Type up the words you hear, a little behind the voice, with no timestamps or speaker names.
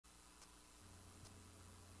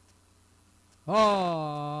Horses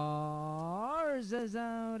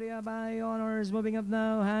out here by Honors. Moving up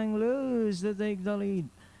now, Hang Loose to take the lead.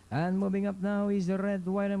 And moving up now is the red,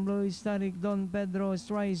 white, and blue Static Don Pedro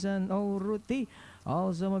Streisand R03.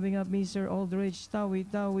 Also moving up Mr. Aldrich, Tawi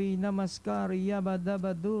Tawi, Namaskar, Yaba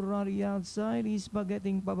Daba Durari outside. He's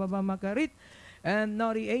getting pababa Makarit. And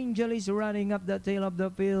Naughty Angel is running up the tail of the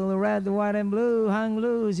field. Red, white, and blue. Hang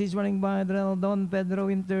Loose is running by Drell. Don Pedro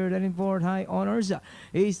in third, and in fourth, High Honors.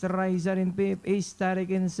 East Riser in fifth. East Static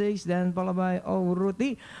in sixth. Then followed by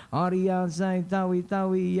Ruti. Ari outside. Tawi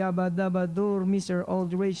Tawi. Yaba Daba Dur. Mr.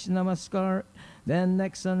 Aldrich. Namaskar. Then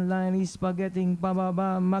next on line is Spaghetti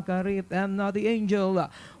Pababa Makarit and Naughty Angel.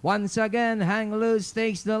 Once again, Hang Loose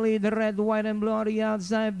takes the lead. Red, white, and blue on the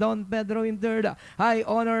outside. Don Pedro in third. High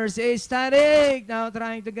Honors is Static. Now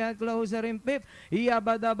trying to get closer in fifth.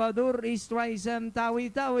 Yabadabadur is Streisand Tawi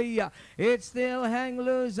Tawi. It's still Hang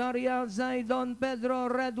Loose on the outside. Don Pedro,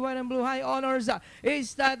 red, white, and blue. High Honors is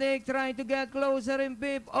Static. Trying to get closer in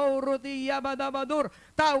fifth. Ruti Yabadabadur.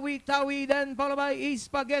 Tawi Tawi. Then followed by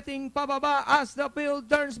Spaghetti Pababa as the field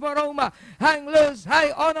turns for Roma. Hang Loose,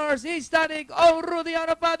 High Honors, is Static. Ruti on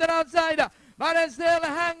the father outside. But it's still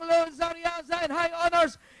Hang Loose on the outside. High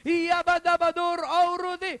Honors, Yabadabadur,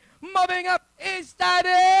 Ruti. Moving up, is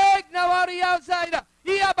Static. Now on the outside.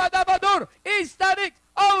 Yabadabadur,